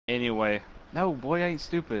Anyway. No, boy, I ain't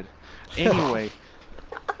stupid. Anyway.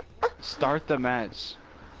 Start the match.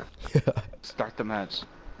 Start the match.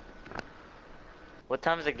 What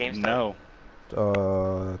time is the game start?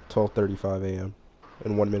 No. 12:35 a.m.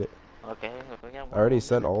 in 1 minute. Okay, we got I already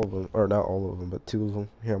sent all of them, or not all of them, but 2 of them.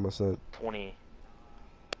 Here, I'm gonna send. 20.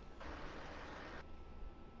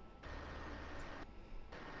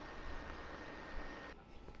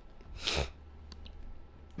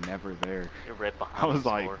 Never there. You're right behind. I was the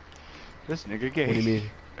like, score. this nigga gay. What do you mean?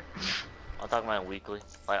 I'm talking about weekly,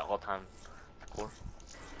 like all time score.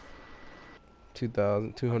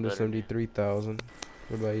 273,000.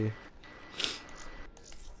 What about you?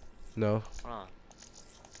 No. Hold on.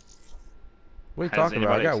 What are you Has talking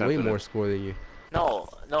about? I anybody got way accepted more it? score than you. No,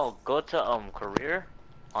 go to career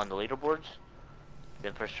on the leaderboards.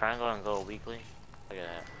 Then press triangle and go weekly. Look at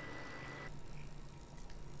that.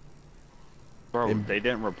 Bro, they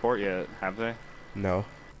didn't report yet, have they? No,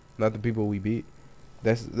 not the people we beat.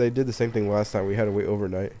 They did the same thing last time. We had to wait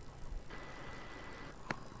overnight.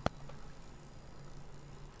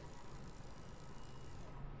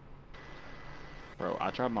 Bro,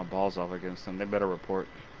 I tried my balls off against them. They better report.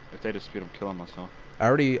 If they dispute, I'm killing myself.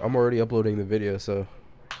 I'm already uploading the video, so.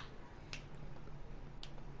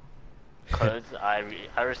 Cause I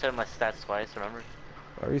reset my stats twice. Remember?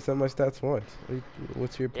 I already sent my stats once.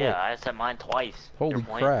 What's your point? Yeah, I set mine twice. Holy Your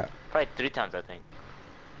point? crap! Probably 3 times, I think.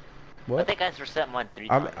 I What? think I reset mine 3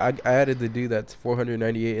 times. I added the dude that's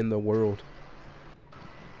 498 in the world.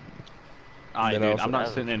 Alright, Then dude, also- I'm not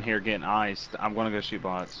sitting in here getting iced. I'm gonna go shoot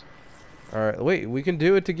bots. All right, wait. We can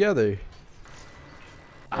do it together.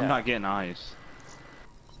 I'm Yeah. not getting iced.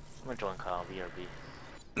 I'm gonna join Kyle BRB.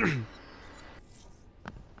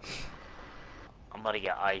 I'm about to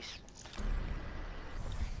get ice.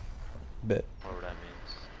 Bet. Whatever that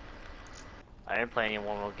means. I didn't play any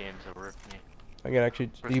one-world games over me. I can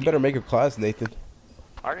actually. You better make a class, Nathan.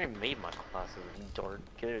 I already made my classes. Jordan,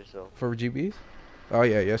 kill yourself. For GBs? Oh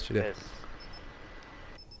yeah, yesterday. Yes.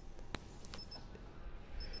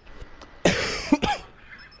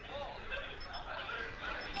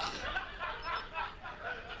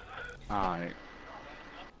 Alright.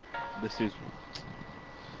 This is.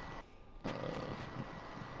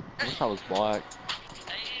 I wish I was black,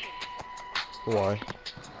 Why?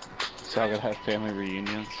 so I could have family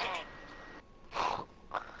reunions.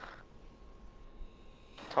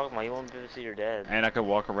 Talking about you won't be able to see your dad. And I could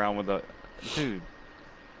walk around with a. Dude,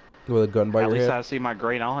 With a gun by at your least head? I see my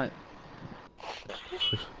great aunt.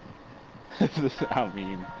 I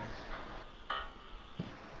mean.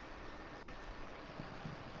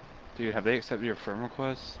 Dude, have they accepted your friend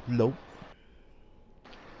request? Nope.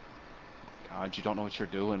 God, you don't know what you're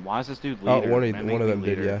doing. Why is this dude Oh, leader? one Man, of make me them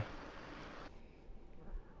did, leader. yeah.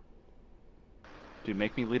 Dude,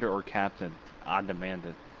 make me leader or captain. I demand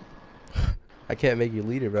it. I can't make you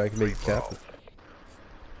leader, but I can make you captain.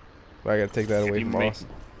 But I gotta take that If away you from make- Austin.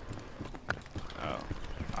 Oh,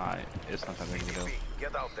 alright. It's not that big of a deal.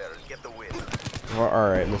 Get out there and get the win. Well,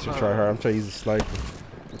 alright, Mr. Tryhard. I'm trying to use a sniper.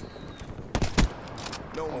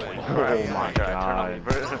 No man. Oh my god.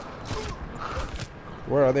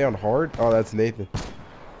 Where are they on hard? Oh, that's Nathan.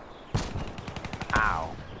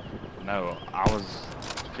 Ow. No, I was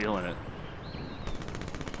feeling it.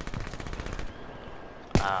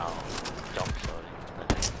 Ow. Jump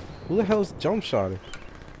shot. Who the hell's jump shotting?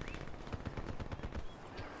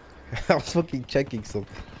 I was fucking checking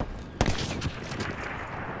something.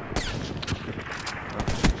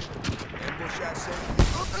 Ambush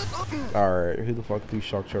asset. Alright, who the fuck threw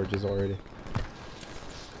shock charges already?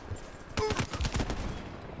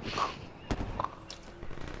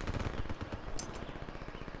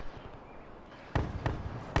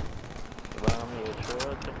 Allow me a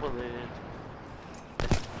truck to pull it.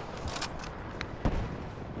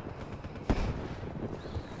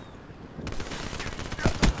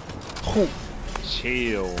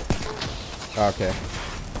 Chill. Okay.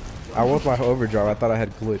 I want my overdrive. I thought I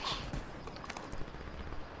had glitch.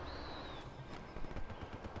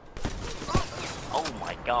 Oh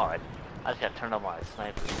my god. I just gotta turn on my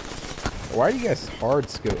sniper. Why do you guys hard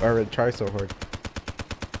scope or try so hard?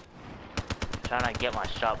 Trying to get my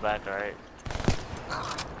shot back, alright?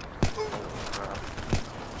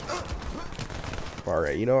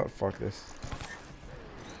 Alright, you know what? Fuck this.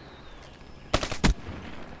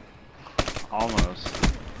 Almost.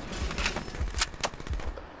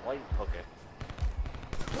 Why? Okay.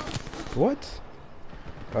 What?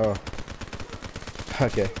 Oh.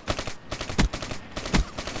 Okay.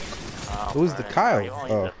 Who's the Brian, Kyle? are you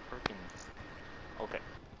only Oh. the freaking- Okay.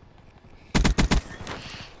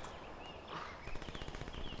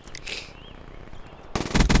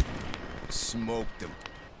 Smoked him.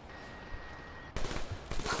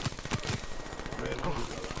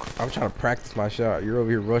 I'm trying to practice my shot. You're over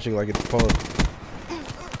here rushing like it's fun.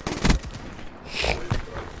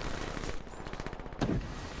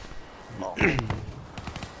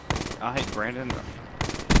 I hate Brandon.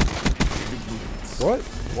 What?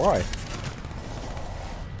 Why?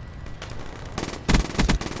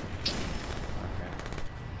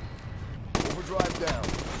 Overdrive down.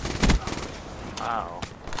 Wow.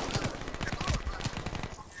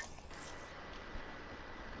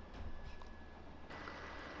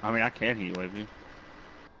 I mean, I can heat wave you.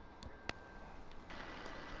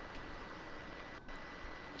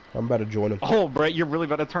 I'm about to join him. Oh, Brett, you're really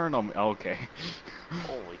about to turn on me. Oh, okay.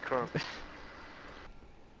 Holy crap.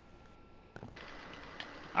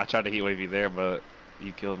 I tried to heat wave you there, but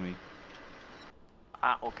you killed me.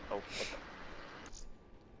 Ah, okay. Oh, okay.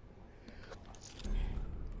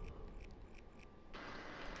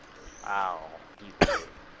 Ow.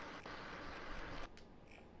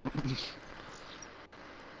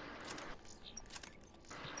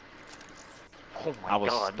 Oh my I was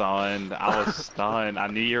god. stunned. I was stunned. I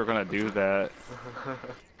knew you were gonna do that.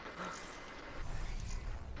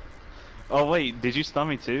 Oh wait, did you stun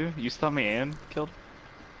me too? You stun me and killed?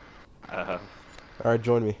 Alright,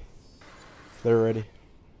 join me. They're ready.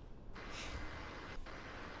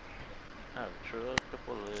 I'm truck the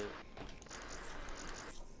bullet.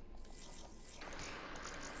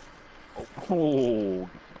 Oh,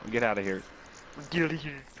 get out of here. Get out of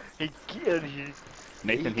here. Hey, get out of here.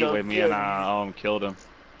 Nathan He heat waved me got and I killed him.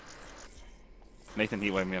 Nathan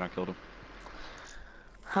heat waved me and I killed him.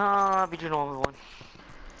 I beat you in 1v1.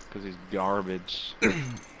 Cause he's garbage.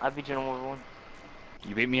 I beat you in 1v1.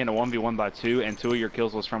 You beat me in a 1v1 by 2 and 2 of your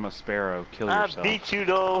kills was from a sparrow. Kill I yourself. beat you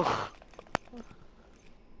though.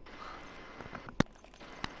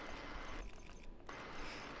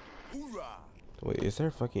 Hoorah! Wait, is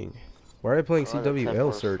there fucking... Why are they playing Oh, the tempo CWL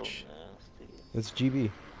is so search? nasty. It's GB.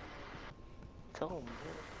 Tell him,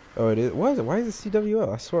 Oh, it is? Why is it? Why is it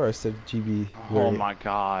CWL? I swear I said GB. Oh variant. my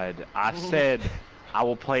god. I said I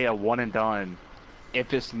will play a one and done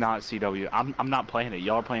if it's not CW. I'm not playing it.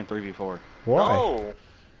 Y'all are playing 3v4. Why? No.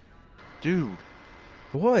 Dude,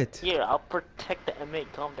 What? Yeah, I'll protect the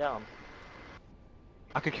M8. Calm down.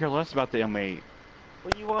 I could care less about the M8.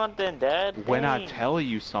 What do you want then, Dad? When I Dang. tell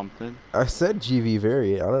you something, I said GV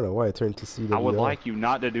variant. I don't know why I turned to CWL. I would like you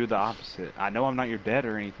not to do the opposite. I know I'm not your dad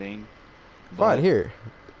or anything. Fine, But here.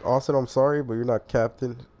 Austin, I'm sorry, but you're not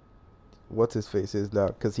captain. What's his face is now?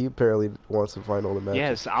 Because he apparently wants to find all the matches.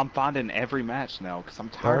 yes, I'm finding every match now because I'm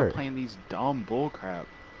tired Alright. of playing these dumb bullcrap.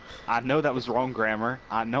 I know that was wrong grammar.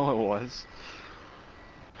 I know it was.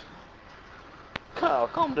 Kyle,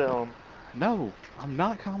 calm down. No, I'm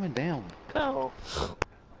not calming down. Kyle.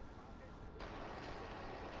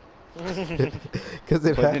 Because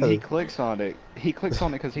it But then he has. clicks on it. He clicks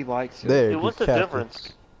on it because he likes it. There, Dude, what's the captain.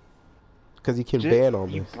 difference? Because you can Ju- ban on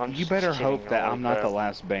you, this. I'm you just better kidding, hope that holy I'm not the crap.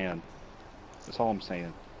 last ban. That's all I'm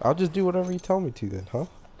saying. I'll just do whatever you tell me to then, huh?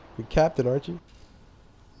 You're captain, aren't you?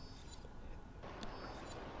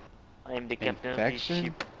 I am the captain of these Infection?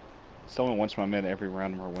 sheep. Someone wants my mid every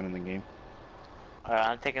round and we're winning the game. Alright,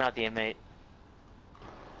 I'm taking out the M8.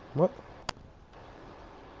 What?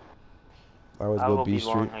 I always I'll go go B be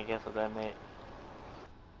long, Street. I guess, with that M8.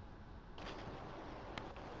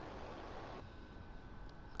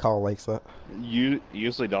 Kyle likes that.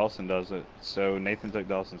 Usually Dawson does it, so Nathan took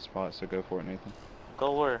Dawson's spot, so go for it, Nathan.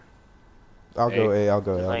 Go where? I'll go A, I'll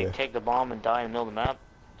go A. Just I'll like go. take the bomb and die in the middle of the map.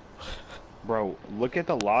 Bro, look at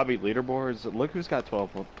the lobby leaderboards. Look who's got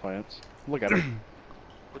 12 plants. Look at him.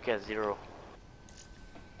 Look at 0.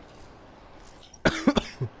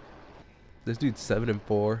 This dude's 7 and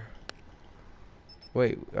 4.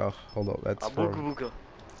 Wait, oh, hold up, that's Booga from... booga.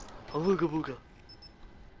 Booga booga.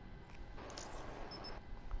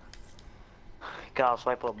 Kyle,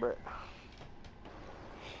 swipe up, Brett.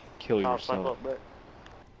 Kill Kyle, swipe yourself. up, Brett.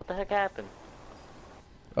 What the heck happened?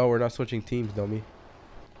 Oh, we're not switching teams, dummy.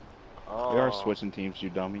 Oh. We are switching teams, you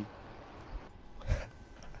dummy.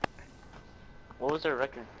 What was their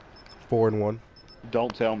record? 4 and 1.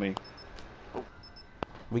 Don't tell me.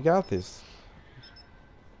 We got this.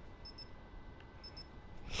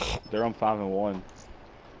 They're on 5 and 1.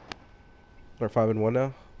 We're 5 and 1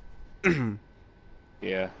 now?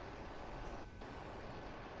 Yeah.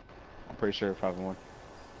 I'm pretty sure 5 and 1.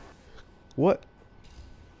 What?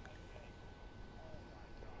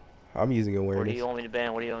 I'm using What do awareness. you want me to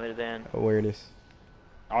ban? What do you want me to ban? Awareness.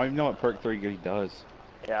 I don't even know what perk 3 does.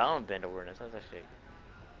 Yeah, I don't ban awareness. That's actually.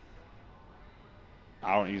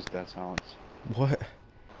 I don't use that silence. What?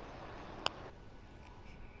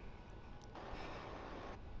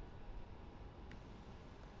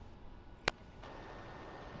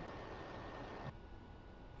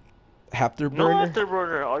 No Afterburner?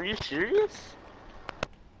 afterburner. Are you serious?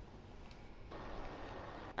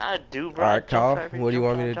 I do, bro. I Alright, jump Kyle, every what do you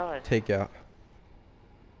jump want me I to try. take out?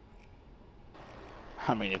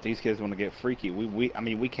 I mean, if these kids want to get freaky, I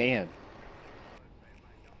mean, we can.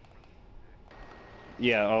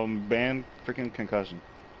 Yeah, ban freaking concussion.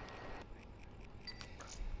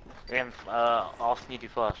 And I'll sneaky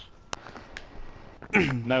flush.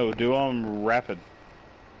 No, do rapid.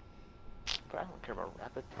 But I don't care about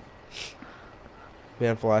rapid.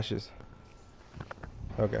 Man flashes.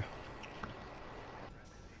 Okay.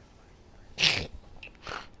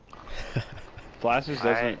 Flashes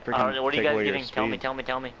doesn't Alright, freaking what are you take guys away your getting? speed.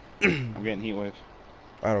 Tell me. I'm getting heat wave.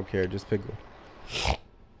 I don't care, just pick one.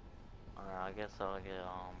 Alright, I guess I'll get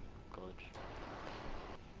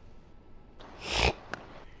glitch.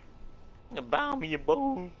 Bow me a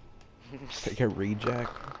bone. Take a rejack.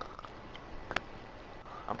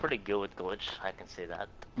 I'm pretty good with glitch, I can say that.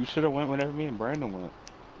 You should have went whenever me and Brandon went.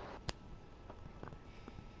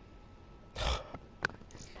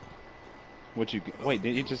 What you wait?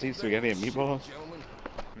 Didn't you just eat spaghetti and meatballs?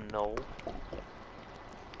 No.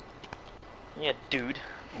 Yeah, dude.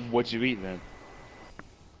 What'd you eat then?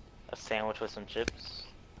 A sandwich with some chips.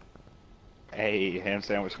 Hey, ham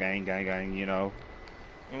sandwich, gang, you know.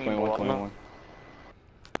 You mean 21, bologna? 21.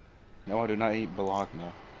 No, I do not eat bologna.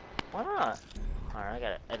 Why not? Alright, I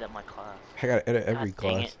gotta edit my class. I gotta edit every God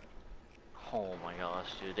dang class. it. Oh my gosh,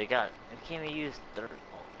 dude. They can't even use third.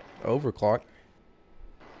 Overclock.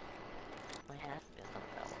 Oh, yeah, it's not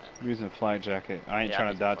that one. I'm using a flight jacket. I ain't Yeah, trying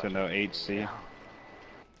it's to die to fine. no HC. Yeah.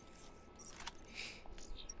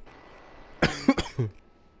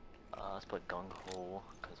 Let's put gung ho,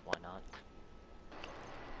 cause why not?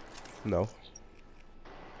 No.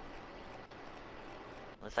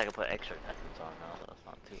 Unless I can put extra weapons on now, so that's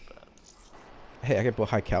not too bad. Hey, I can put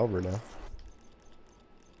high caliber now.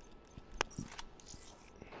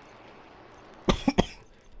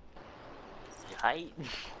 Height.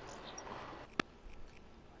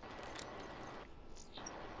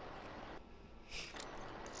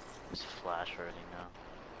 It's flash hurting now.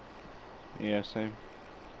 Yeah, same.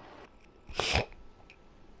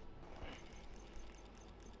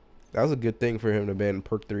 That was a good thing for him to ban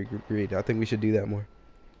perk 3 greed. I think we should do that more.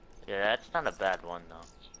 Yeah, that's not a bad one though.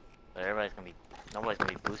 But nobody's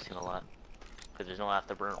gonna be boosting a lot. Cause there's no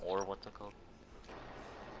afterburn or what's it called?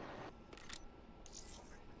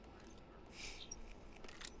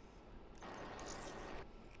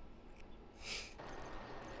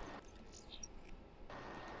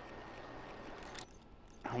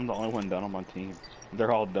 I'm the only one done on my team.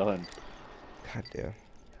 They're all done. God damn.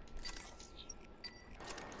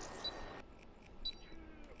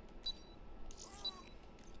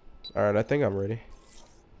 Alright, I think I'm ready.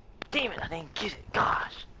 Damn it, I didn't get it.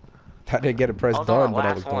 Gosh. I didn't get it pressed I was done, on the but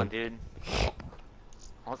I was last one, done. dude.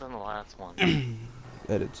 I was on the last one.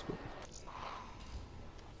 Edits.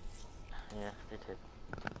 Yeah, they did.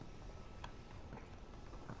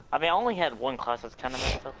 I mean, I only had one class that's kind of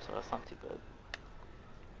messed up, so that's not too bad.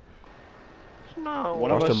 No.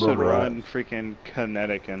 One of Watch us them should move around. run freaking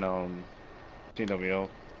kinetic and TWO.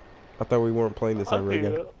 I thought we weren't playing this ever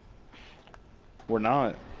again. We're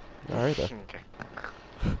not. Alright then. Okay.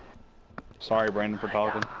 Sorry, Brandon, for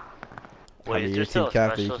talking. I Wait, mean, is you're there still team a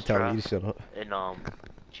captain, you can specialist tell me to draft shut up.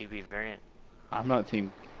 in GB variant?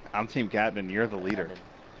 I'm team captain. You're the leader. And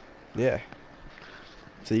Yeah.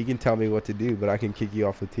 So you can tell me what to do, but I can kick you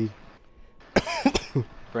off the team.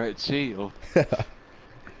 Brett, chill.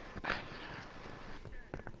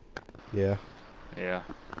 Yeah. Yeah.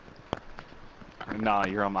 Nah,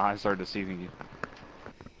 you're on my eyes are deceiving you.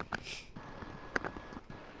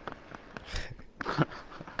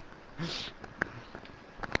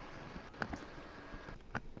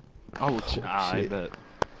 Oh, I shit. bet.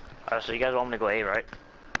 Alright, so you guys want me to go A, right?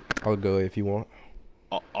 I'll go if you want.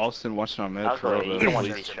 Austin watching on mid I'll for go A. You can watch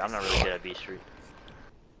the B Street. I'm not really good at B Street.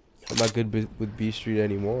 I'm not good with B Street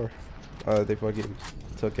anymore. They fucking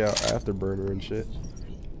took out Afterburner and shit.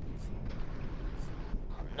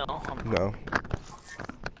 No, I'm No.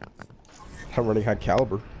 I'm running high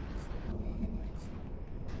caliber.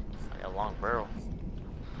 I got a long barrel.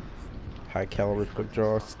 High caliber quick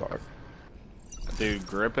draw stock. Dude,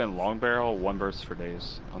 grip and long barrel, one burst for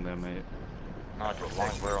days on them, mate. No, just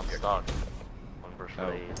long barrel and stock. One burst for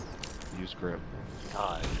Oh. days. Use grip.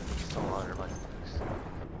 God, it's so hard everybody.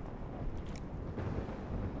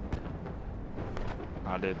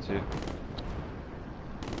 I did too.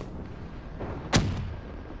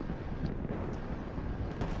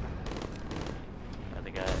 Got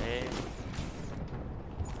the guy A.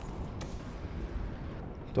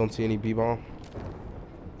 Don't see any B-ball.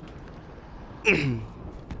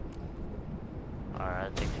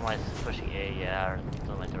 Alright, I think somebody's pushing A, yeah, or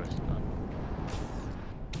something like that.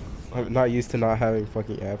 I'm not used to not having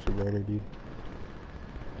fucking afterburner, dude.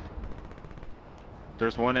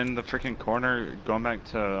 There's one in the freaking corner going back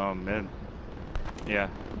to mid. Yeah.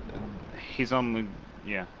 He's on.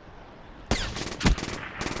 Yeah.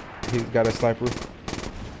 He's got a sniper.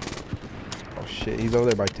 Oh shit, he's over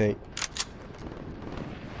there by tank.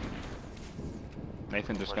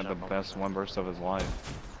 Nathan just got the best one burst of his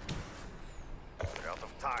life. We're out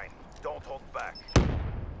of time. Don't hold back.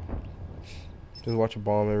 Just watch a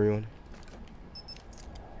bomb, everyone.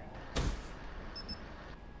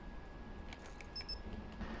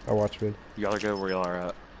 I watch mid. Y'all are good where y'all are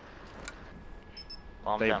at.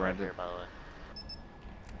 Bomb's They down right branded. here, by the way.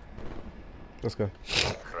 Let's go.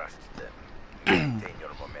 Crushed them. Maintain your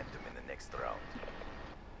momentum in the next round.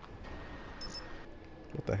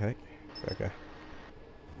 What the heck? Okay.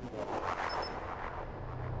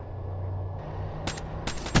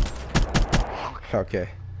 Okay.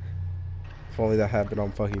 If only that happened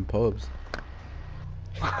on fucking pubs.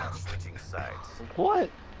 Switching sides. What?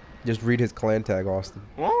 Just read his clan tag, Austin.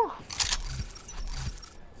 What?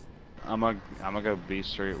 I'm gonna go B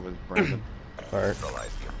Street with Brandon. Alright.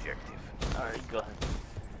 Neutralize the objective. Alright, go ahead.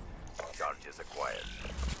 Charges acquired.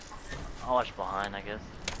 I'll watch behind, I guess.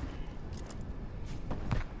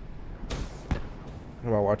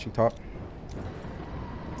 Am I watching top?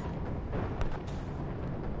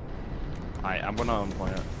 Alright, I'm gonna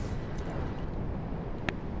play it.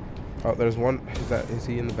 Oh, there's one. Is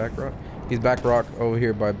he in the back rock? He's back rock over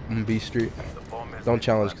here by B Street. The bomb has Don't been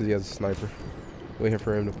challenge planted. because he has a sniper. Waiting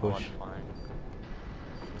for him to I'll push. watch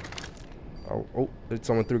behind. Oh, there's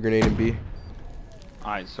someone threw a grenade in B.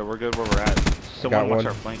 Alright, so we're good where we're at. Got Someone watch one.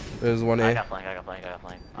 our flank. There's one I A. got flank, I got flank, I got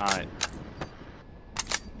flank. Alright.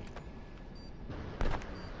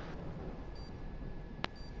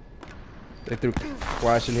 They threw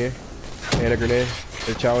flash in here and a grenade.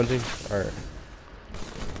 They're challenging. Alright.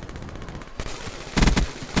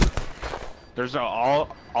 There's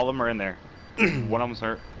all of them are in there. One of them's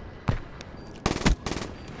hurt.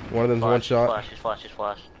 One of them's one Flash, shot. Flash, he's flash, he's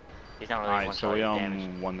flash. He's not really one Alright, so shot, we he's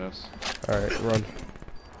damaged. won this. Alright, run.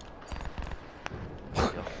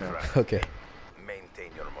 Okay.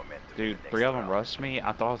 Maintain your momentum. in Dude, the next 3 of them round. rushed me.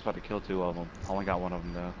 I thought I was about to kill 2 of them. I only got 1 of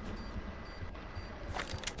them though.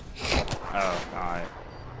 Oh, alright.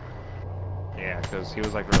 Yeah, because he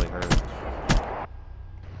was like really hurt.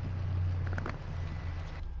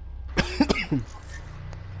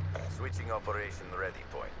 Switching operation ready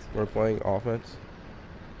point. We're playing offense.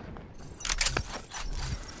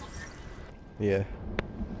 Yeah.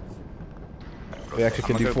 We actually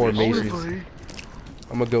can I'ma do go formations. B.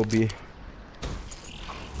 I'm gonna go B.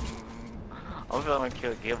 I'm gonna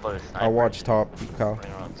kill Gib by the sniper. I'll watch top, Kyle.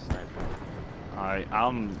 Bring around the sniper. Alright,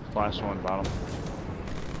 I'm flash one bottom.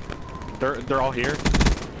 They're all here.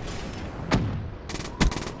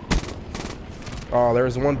 Oh,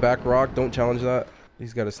 there's one back rock. Don't challenge that.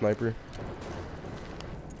 He's got a sniper.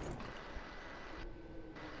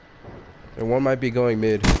 And one might be going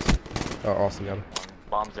mid. Oh, Austin got him.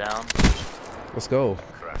 Bombs down. Let's go.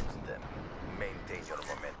 Crushed them. Maintain your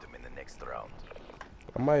momentum in the next round.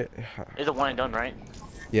 I might. Is it one and done, right?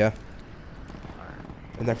 Yeah.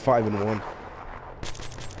 And they're 5-1.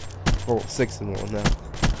 Well, 6-1 now.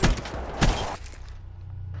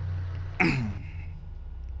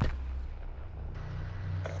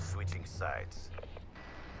 Switching sides.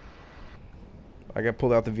 I got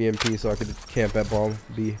pulled out the VMP so I could camp that bomb.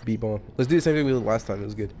 B bomb. Let's do the same thing we did last time. It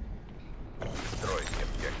was good. Destroy the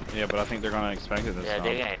objective. Yeah, but I think they're gonna expect it this Yeah, time.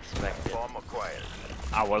 they're gonna expect it. Bomb acquired.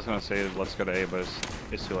 I was gonna say let's go to A, but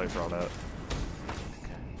it's too late for all that.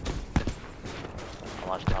 I'll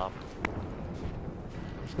watch top.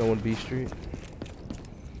 There's no one B Street.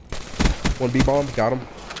 One B bomb. Got him.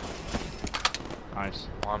 Nice.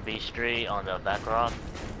 On B Street, on the back rock.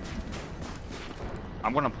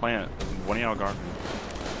 I'm gonna plant. One of y'all guard me.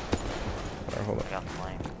 Alright, hold I on. got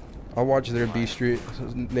flank. I'll watch their B Street. So,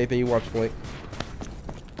 Nathan, you watch flank.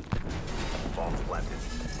 Bomb planted.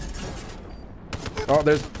 Oh,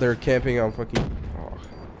 they're camping on fucking. Oh,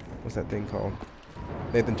 what's that thing called?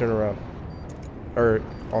 Nathan, turn around. Or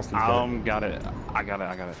Austin's got it. Got it. I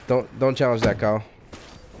got it. Don't challenge that, Kyle.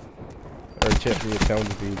 Or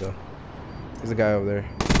challenge B though. There's a guy over there.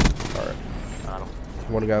 All right, Got him.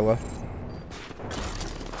 one guy left.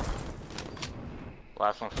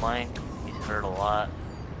 Last one's flank. He's hurt a lot.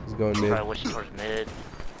 He's going mid. Probably wishing towards mid.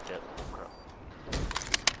 Yep.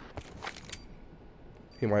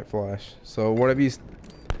 He might flash. So one of you's.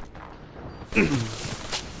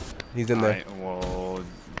 He's in there. Alright, well,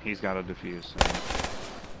 he's got to defuse.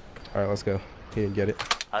 All right, let's go. He didn't get it.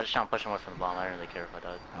 I was just trying to push him away from the bomb. I didn't really care if I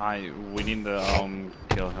died. We need to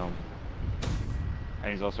kill him.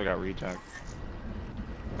 And he's also got reject.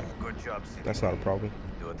 Good job, City. That's not a problem.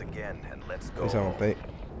 Do it again and let's At go. least I don't think.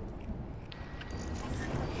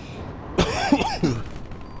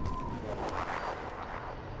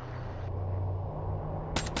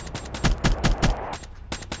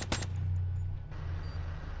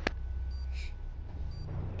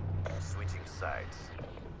 Switching sides.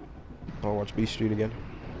 I'll watch B Street again.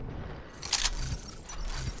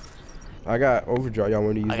 I got overdrive. Y'all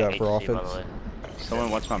want to use I got that for HC, by the offense? way.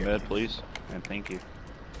 Someone watch my mid, please. And thank you.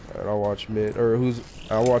 Alright, I'll watch mid. Or who's?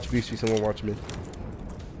 I'll watch B Street. Someone watch mid.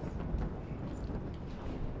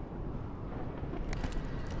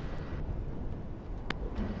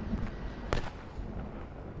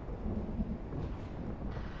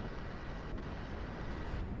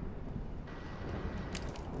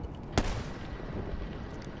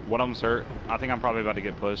 One of them's hurt. I think I'm probably about to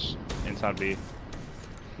get pushed inside B.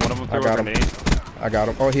 One of them I threw a got him. grenade. I got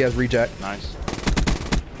him. Oh, he has reject. Nice.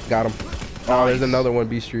 Got him. Oh, there's Nice. another one.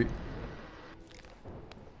 B Street.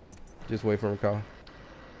 Just wait for him to call.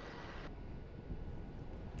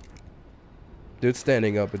 Dude,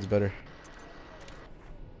 standing up, it's better.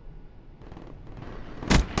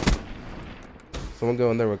 Someone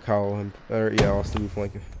go in there with Kyle. Or yeah, I'll still be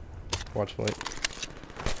flanking. Watch flank.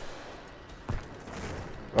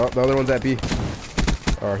 Oh, the other one's at B.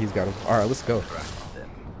 Oh, he's got him. All right, let's go. Trust them.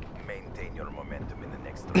 Maintain your momentum in the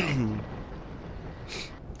next round.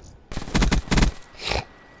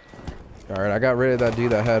 All right, I got rid of that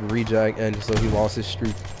dude that had reject, and so he lost his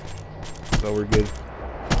streak. So we're good.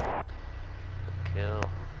 Kill.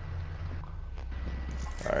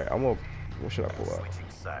 All right, I'm gonna. What should I pull out? Switching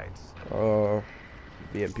sides.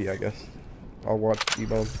 BMP, I guess. I'll watch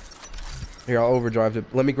B-bomb. Here, I'll overdrive it.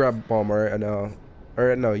 Let me grab bomb, all right? And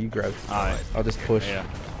or no, you grab it. Alright. I'll just push. Yeah.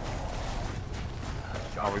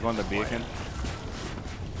 Are we going to B again?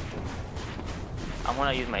 I'm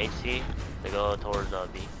gonna use my HC to go towards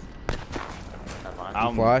B. That's fine.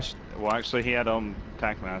 You flashed? Well, actually, he had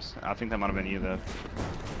tac mask. I think that might have been you though.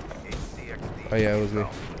 HCXD. Oh yeah, it was me.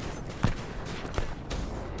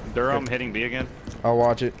 They're hitting B again. I'll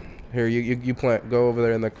watch it. Here, you plant. Go over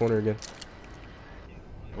there in that corner again.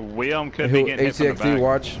 We could be getting hit from the HCXD, back.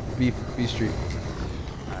 watch B Street.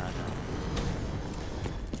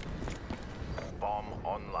 Bomb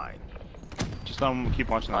online. Just keep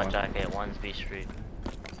watching that Hot one. jacket, one's B Street.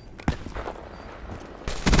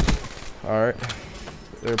 All right.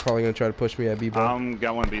 They're probably gonna try to push me at B-bomb.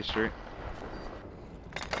 Got one B Street.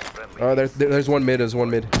 Friendly. Oh, there's one mid. There's one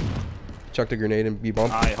mid. Chucked a grenade in B-bomb.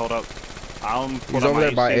 Alright, hold up. He's over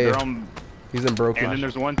there by A. They're He's in broken. and then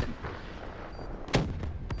there's one.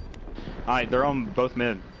 Alright, they're on both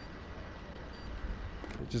mid.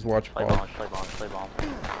 Just watch Play bomb. bomb, play bomb, play bomb.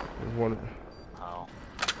 There's one. Oh.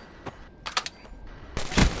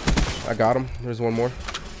 I got him. There's one more.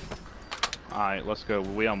 Alright, let's go.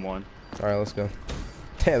 We on one. All right, let's go.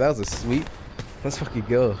 Damn, that was a sweep. Let's fucking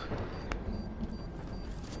go.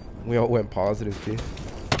 We all went positive, too.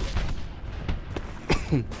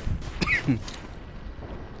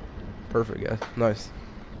 Perfect, guys. Nice.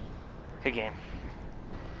 Good game.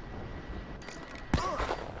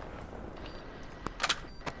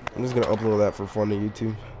 I'm just gonna upload that for fun to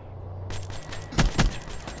YouTube.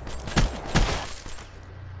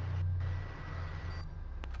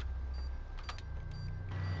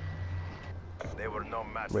 They were no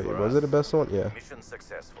match Wait, for was us. it the best one? Yeah. Mission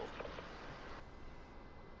successful.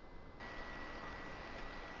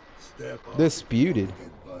 Disputed.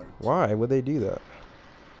 Why would they do that?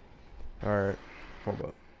 Alright. Hold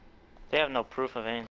up. They have no proof of anything.